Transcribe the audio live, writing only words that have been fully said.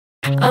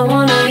I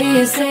wanna hear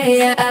you say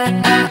that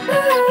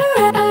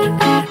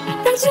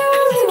you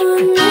only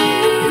want me.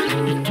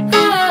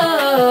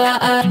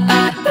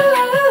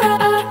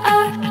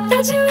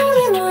 That you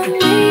only want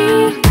me.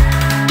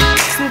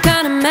 Some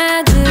kind of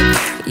magic,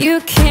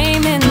 you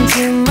came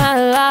into my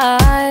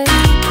life,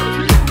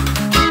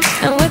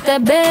 and with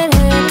that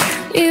bedhead,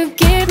 you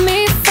give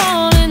me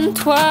falling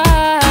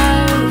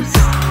twice.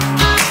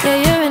 Yeah,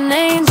 you're an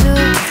angel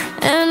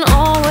and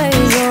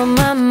always on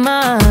my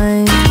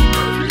mind.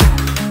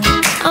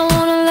 I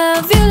wanna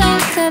love you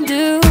like I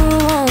do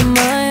on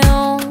my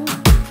own.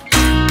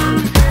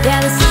 Yeah,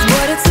 this is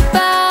what it's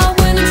about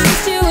when it's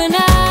just you and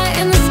I,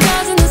 and the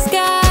stars in the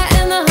sky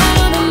and the hum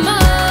of the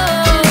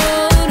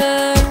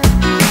motor.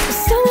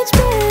 It's so much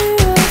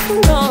better off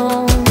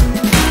alone.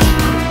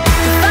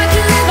 If I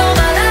could live all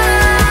my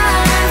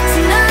life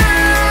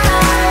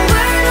tonight,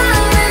 we're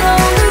loving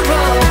on the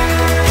road,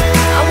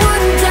 I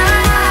wouldn't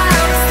die,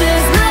 'cause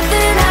there's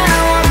nothing I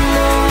want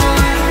more.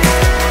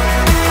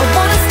 I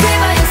wanna stay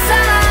by your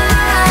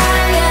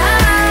side,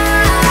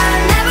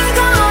 never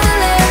gonna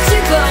let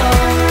you go.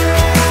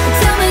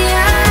 Tell me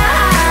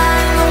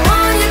I'm the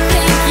one you're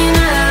thinking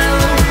of.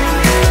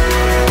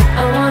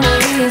 I wanna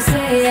hear you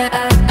say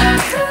that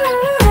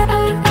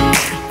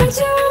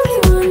you only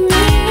want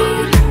me.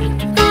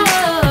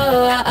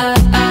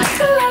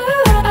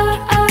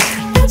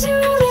 That you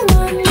only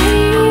want me.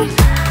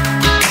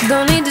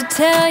 Don't need to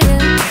tell you,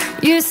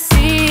 you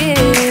see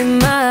it in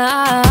my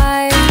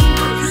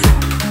eyes.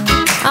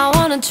 I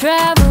wanna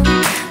travel,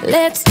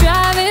 let's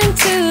drive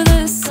into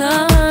the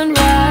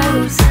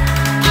sunrise.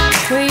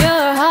 Where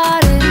your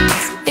heart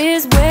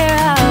is where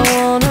I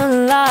wanna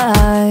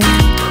lie.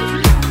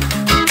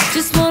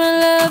 Just wanna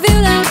love you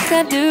like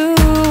I do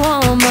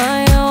on my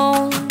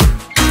own.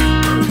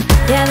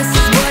 Yeah, this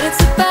is what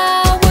it's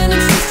about when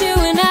it's just you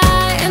and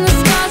I, and the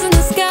stars in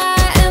the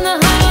sky and the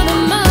hum of the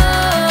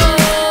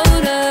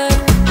motor.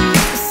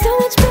 It's so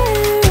much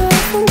better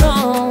off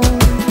alone.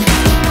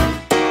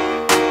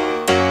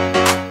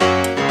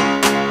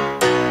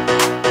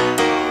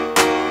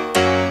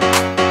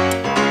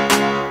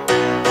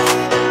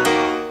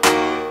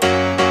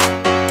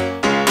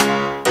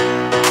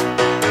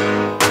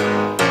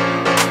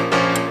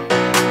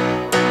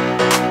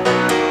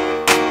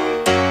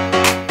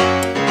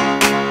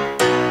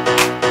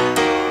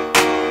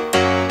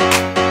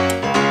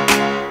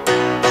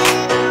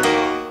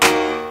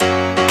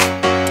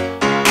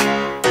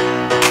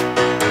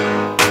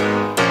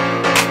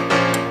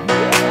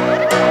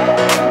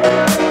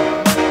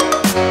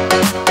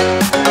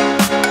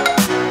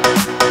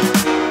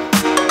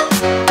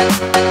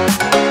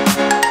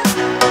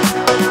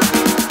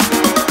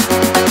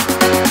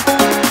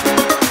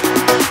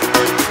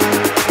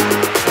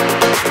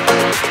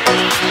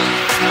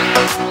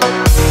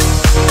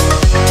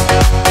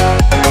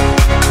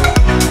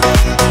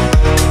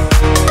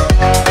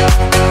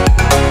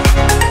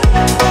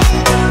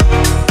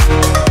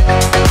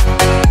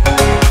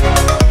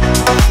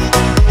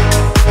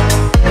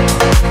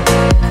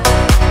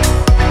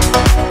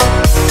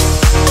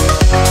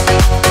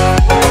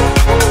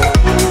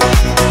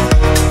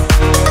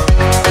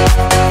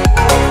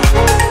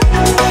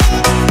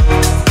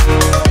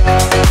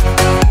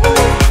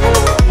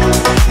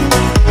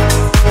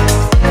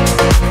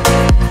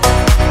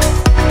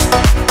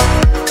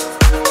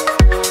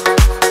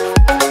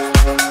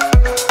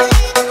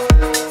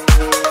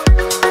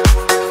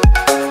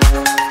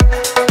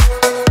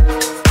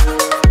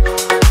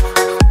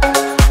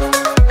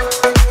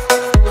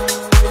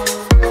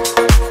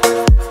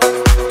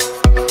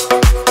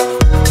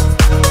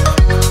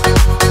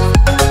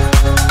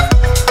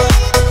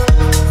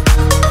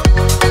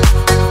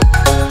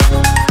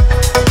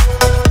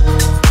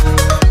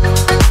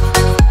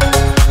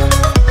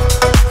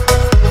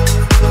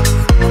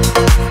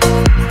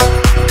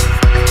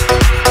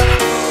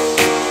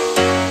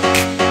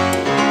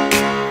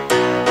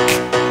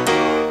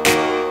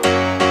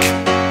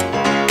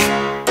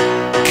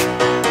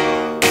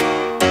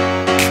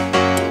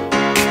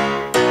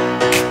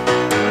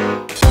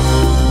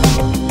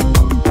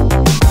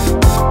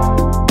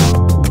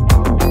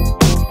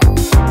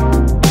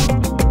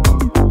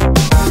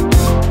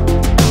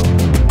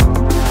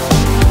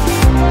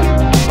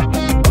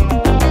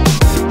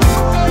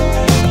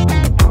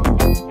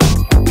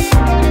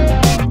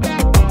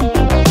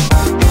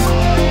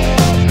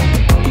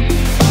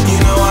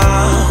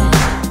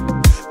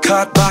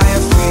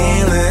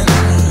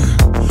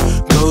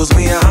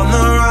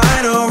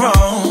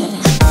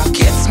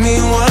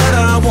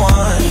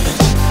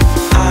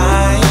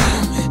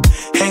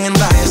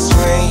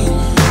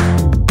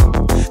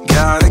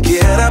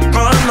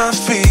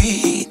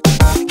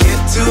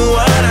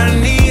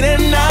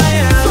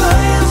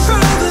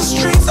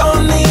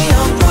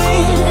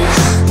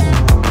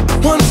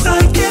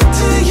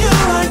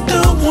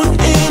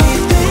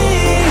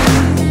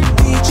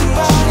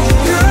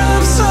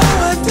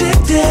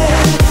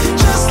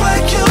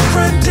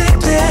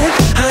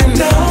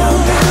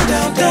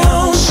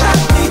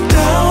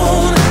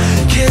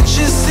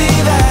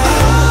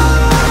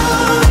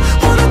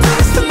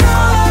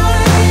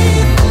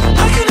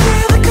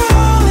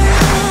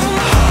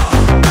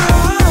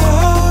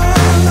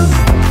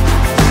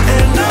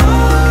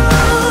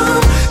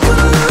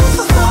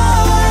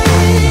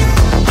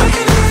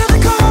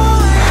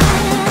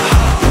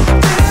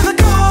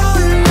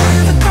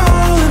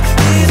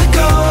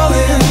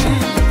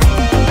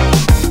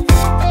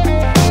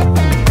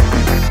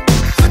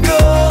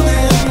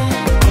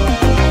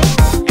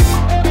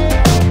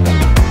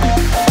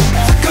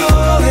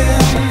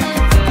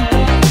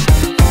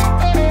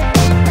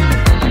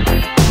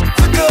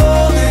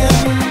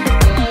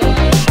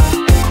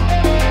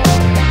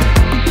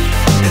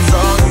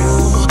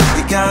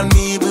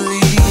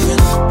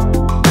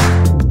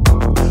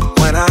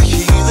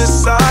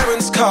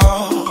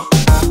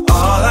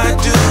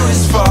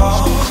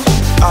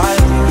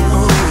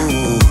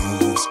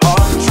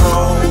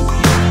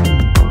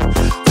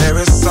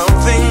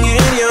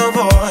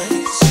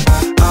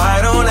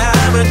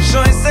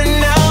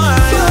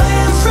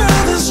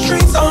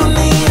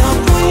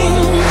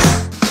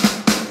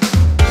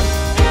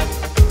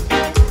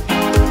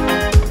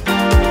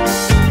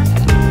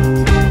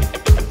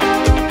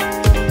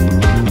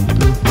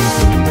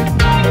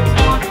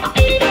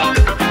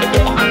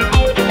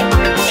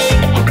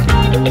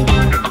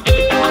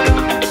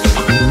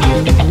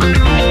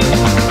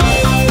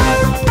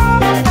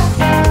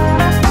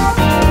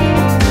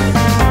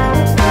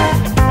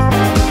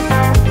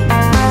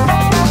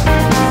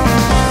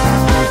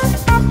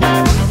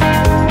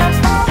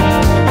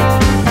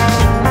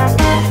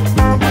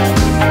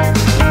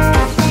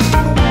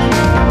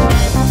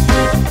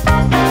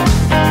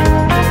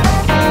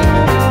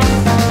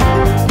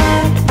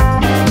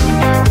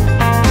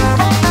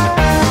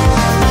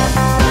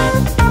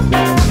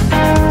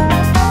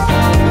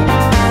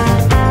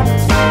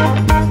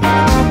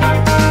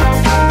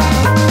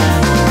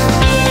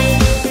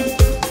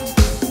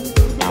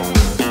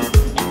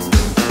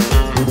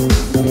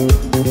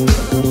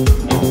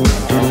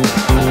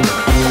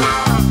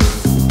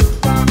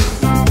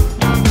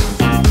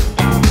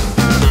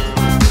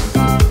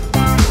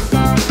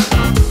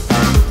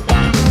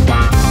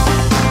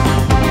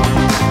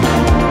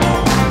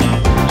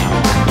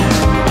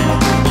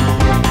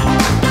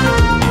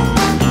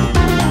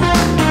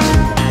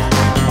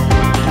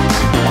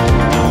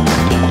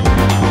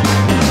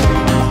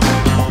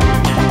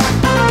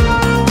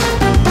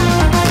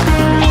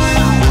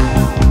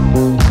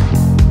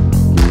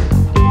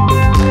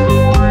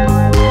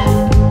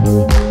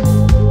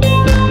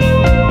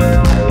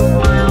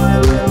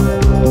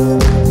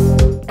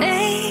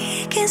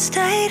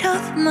 state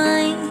of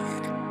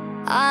mind,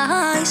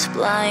 eyes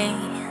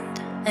blind,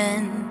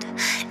 and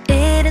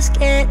it is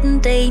getting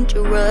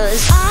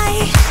dangerous.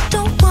 I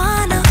don't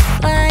wanna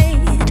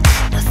fight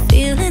the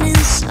feeling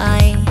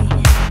inside,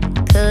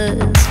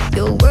 'cause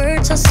your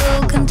words are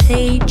so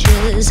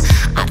contagious.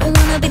 I don't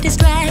wanna be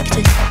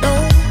distracted, no,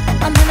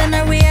 I'm having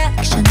a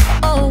reaction.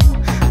 Oh,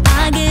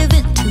 I give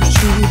in to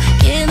you,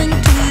 give in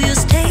to your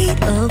state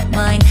of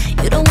mind.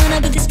 You don't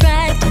wanna be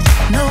distracted,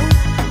 no,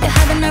 you're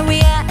having a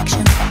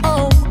reaction.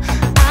 Oh,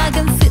 I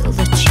can feel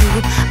that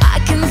I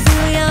can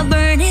feel you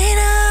burning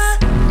up.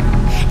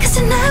 'Cause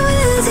tonight we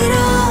lose it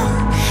all,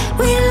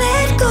 we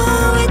let go.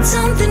 It's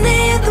something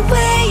in the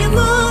way you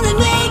move that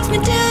makes me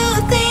do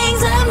things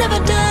I've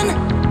never done.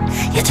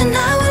 Yeah,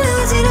 tonight we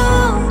lose it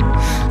all,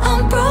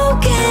 I'm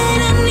broken.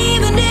 And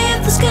even if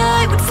the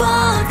sky would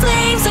fall,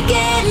 flames are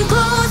getting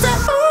closer.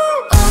 Ooh,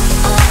 oh,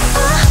 oh,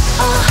 oh,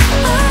 oh,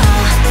 oh.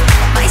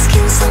 My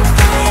skin's on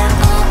fire.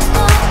 Oh,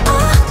 oh,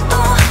 oh,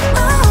 oh,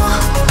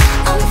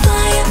 oh. On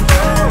fire.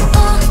 Ooh,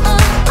 oh,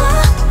 oh,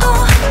 oh,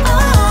 oh,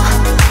 oh.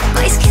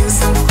 My skin's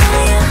on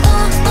fire.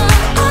 Oh, oh,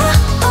 oh,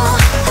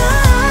 oh,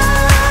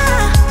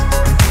 oh.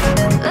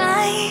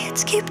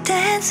 Lights keep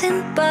dancing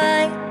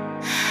by,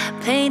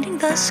 painting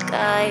the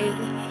sky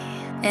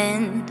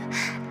and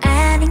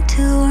adding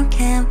to our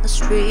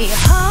chemistry.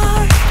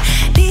 Heart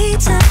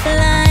beats up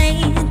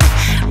line,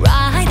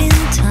 right in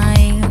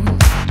time.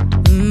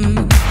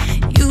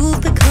 You've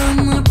become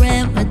a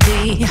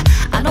remedy.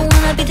 I don't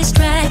wanna be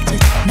distracted,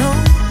 no,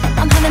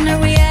 I'm having a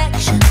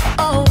reaction.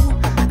 Oh,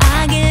 I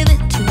give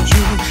it to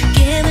you,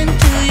 give in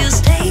to your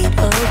state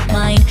of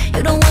mind.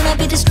 You don't wanna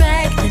be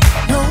distracted,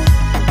 no,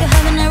 you're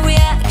having a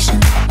reaction.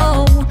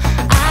 Oh,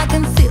 I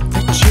can feel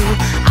that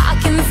I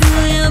can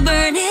feel you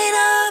burning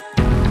up.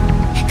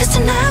 'Cause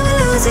tonight we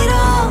lose it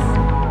all,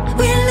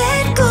 we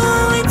let go.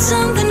 It's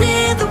something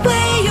in the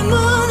way you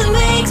move that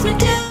makes me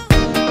do.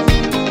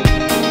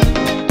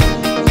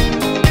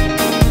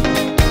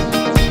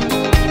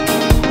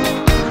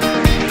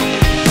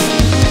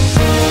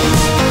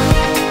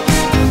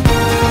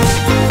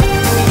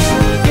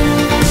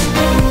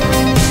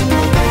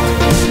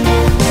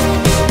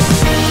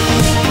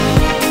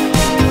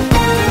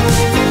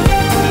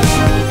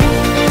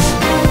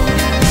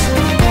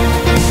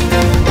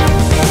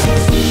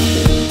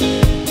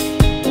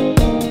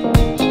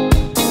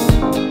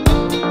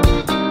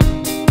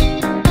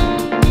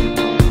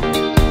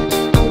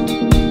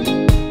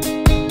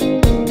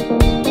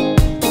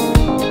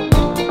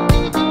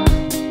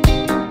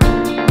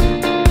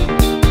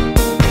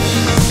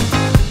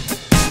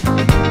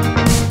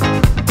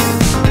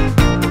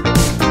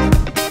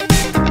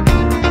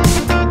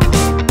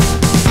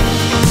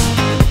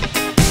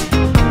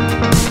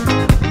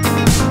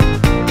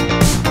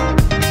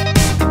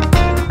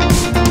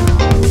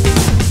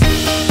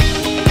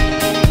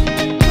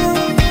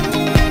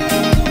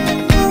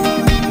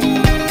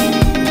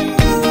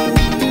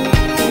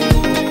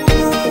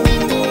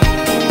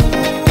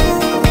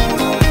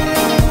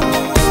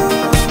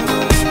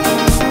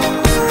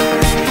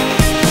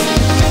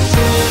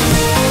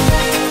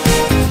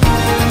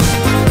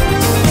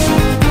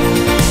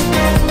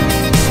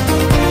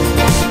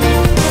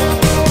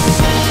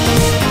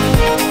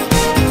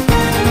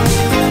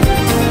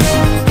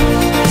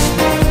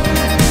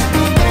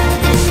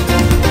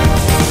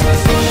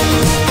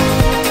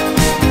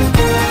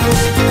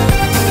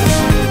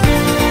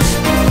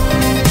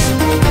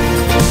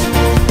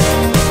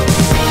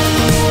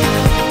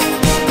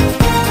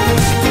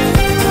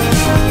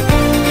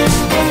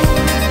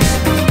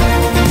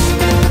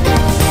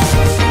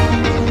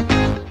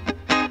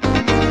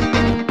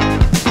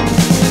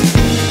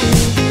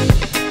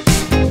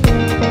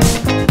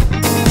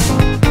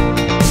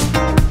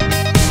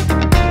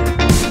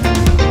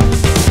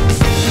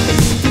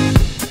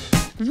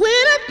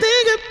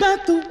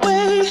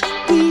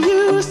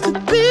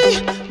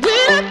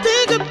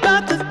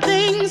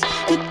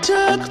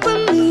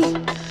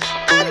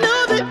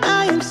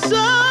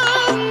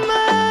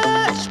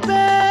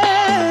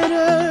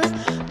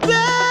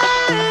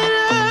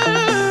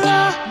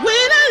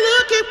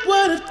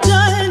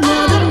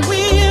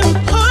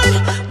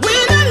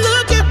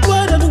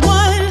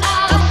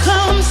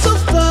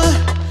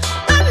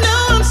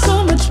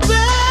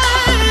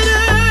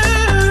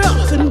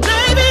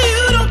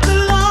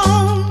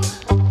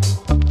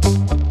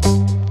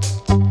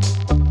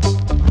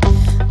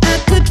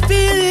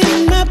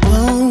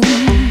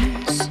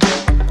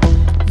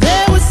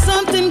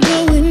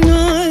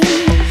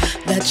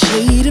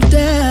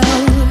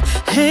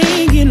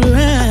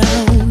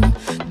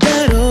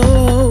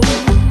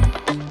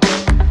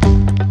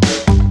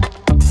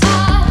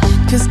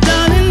 Cause